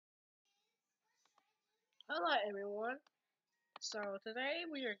Hello everyone. So today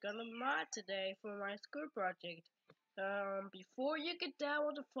we are gonna mod today for my school project. Before you can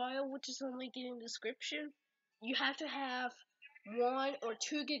download the file, which is linked in the description, you have to have 1 or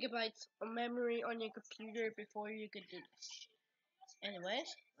 2 gigabytes of memory on your computer before you can do this.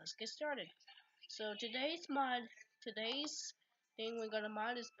 Anyways, let's get started. So today's thing we're gonna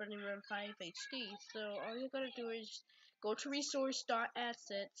mod is Burnin 5 HD. So all you're gonna do is go to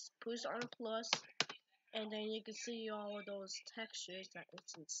resource.assets, push on plus, and then you can see all of those textures that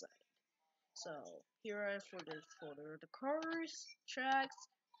is inside. So here are for the folder: the cars, tracks,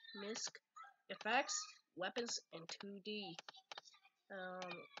 misc, effects, weapons, and 2D.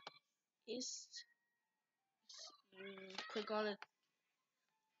 Um, is you click on a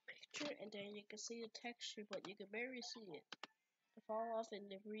picture and then you can see the texture, but you can barely see it. The fall off in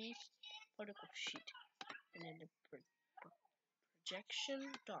the brief particle sheet, and then the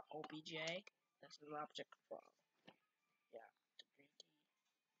projection.obj. That's an object file. Yeah, the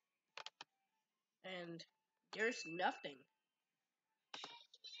 3D. And there's nothing.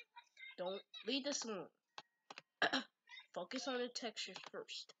 Don't leave this alone. Focus on the textures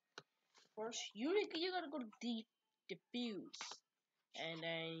first. First, you gotta go to diffuse, and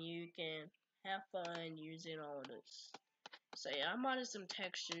then you can have fun using all this. So yeah, I modded some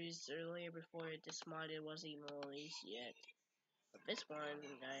textures earlier before this mod wasn't even released yet. But this one,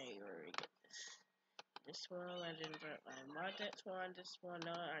 I already get this. This one, I didn't. I mod this one. This one,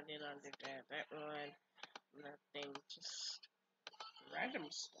 no, I didn't understand that one. Nothing, just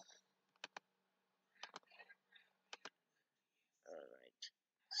random stuff. Alright.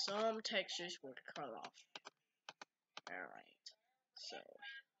 Some textures were cut off. Alright. So,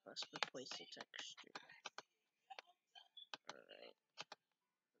 let's replace the texture. Alright.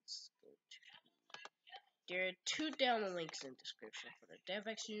 Let's go to... There are 2 download links in the description for the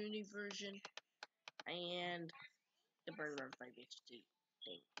DevX Unity version and the Burnin 5 HD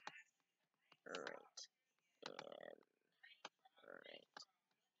thing. Alright. And... Alright.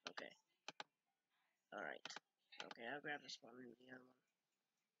 Okay. Alright. Okay, I'll grab this one and the other one.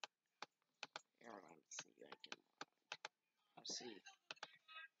 Alright, let's see. I can... I'll see.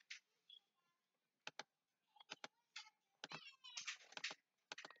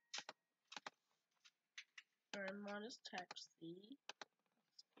 Alright, modest text the...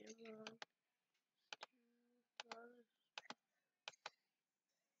 Let's give one...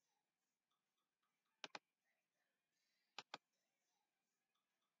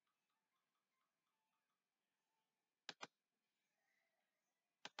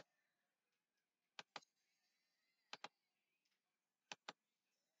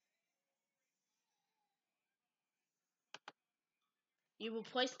 You will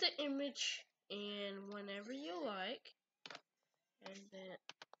place the image in whenever you like, and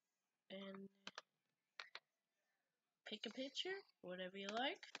pick a picture, whatever you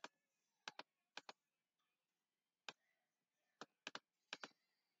like.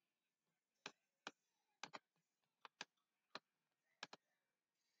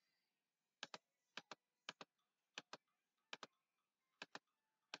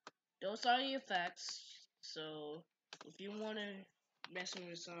 Those are the effects. So if you want to mess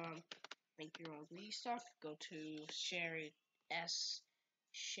with some, make your own 3D stuff, go to shared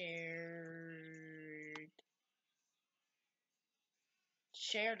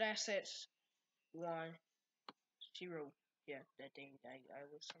assets 1 0. Yeah, that thing I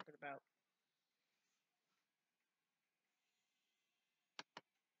was talking about.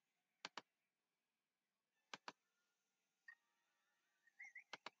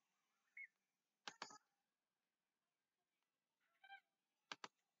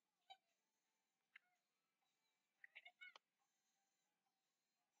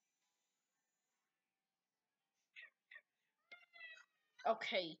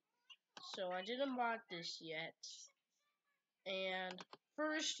 Okay, so I didn't mod this yet. And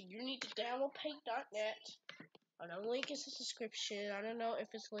first, you need to download paint.net. The link is in the description. I don't know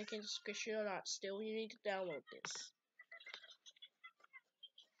if it's linked in the description or not. Still, you need to download this.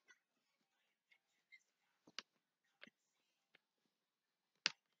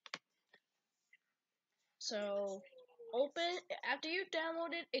 So, open after you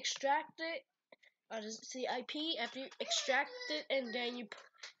download it, extract it. CIP after you extract it, and then you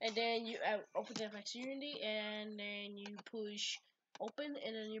open the FX Unity, and then you push open,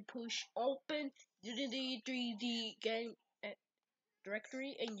 and then you push open Unity 3D game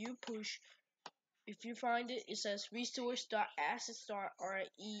directory, and you push. If you find it, it says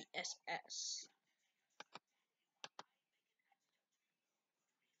resource.assets.ress.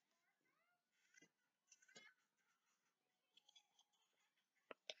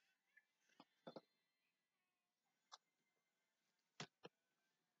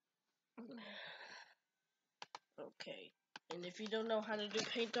 Okay. And if you don't know how to do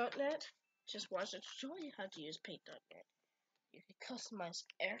Paint.net, just watch the tutorial how to use Paint.net. You can customize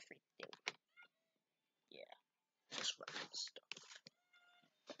everything. Yeah, just random stuff.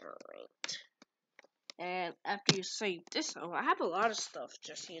 Alright. And after you save this, oh, I have a lot of stuff.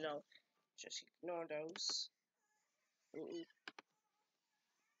 Just just ignore those. Mm-mm.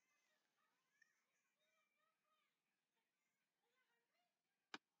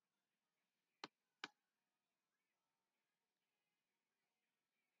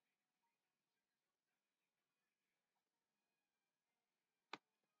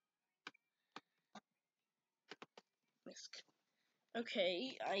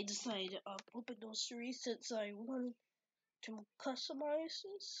 Okay, I decided to open those three since I want to customize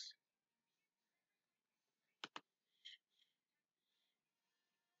this.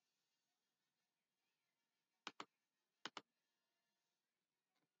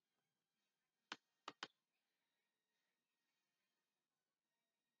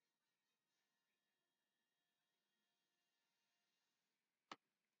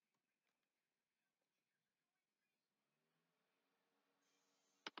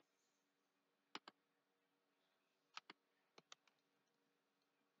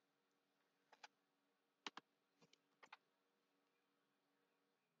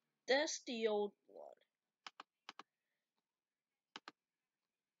 That's the old one.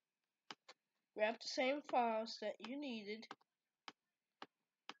 Grab the same files that you needed.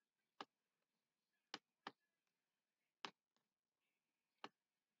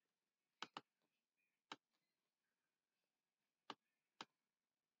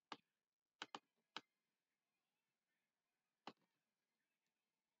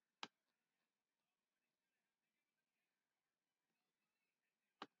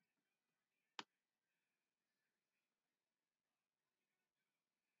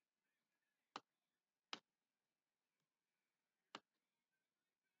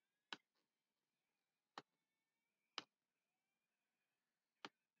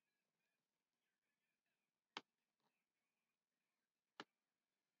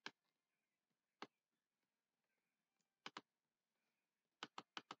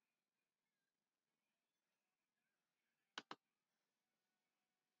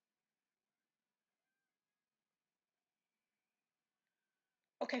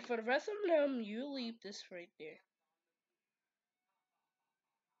 Okay, for the rest of them, you leave this right there.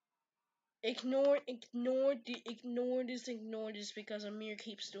 Ignore this because Amir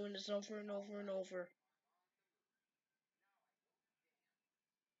keeps doing this over and over and over.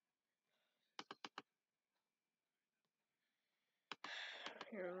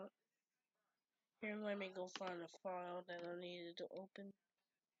 Here, here, let me go find a file that I needed to open.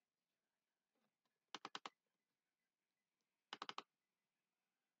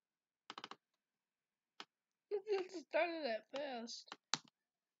 It just started that fast.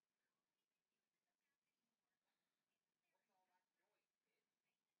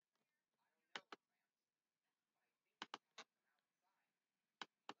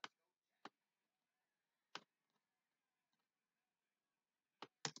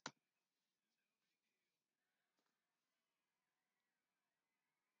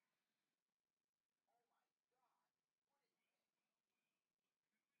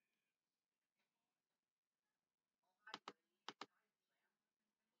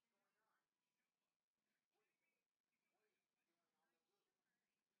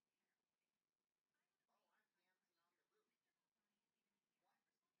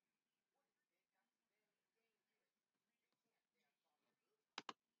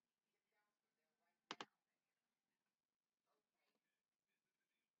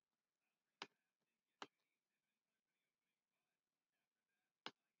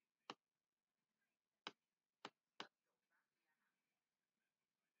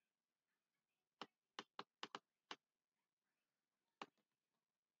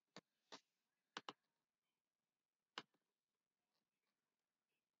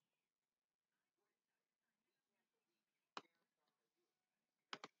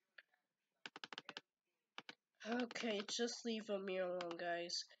 Okay, just leave Amir alone,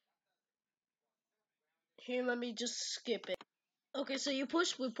 guys. Here, let me just skip it. Okay, so you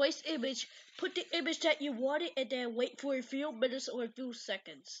push replace image, put the image that you wanted, and then wait for a few minutes or a few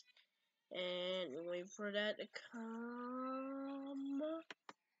seconds. And wait for that to come.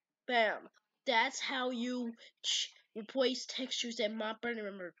 Bam. That's how you replace textures in my Burnin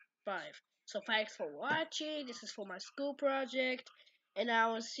number 5. So thanks for watching. This is for my school project. And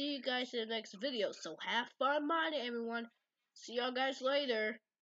I will see you guys in the next video. So have fun mining, everyone. See y'all guys later.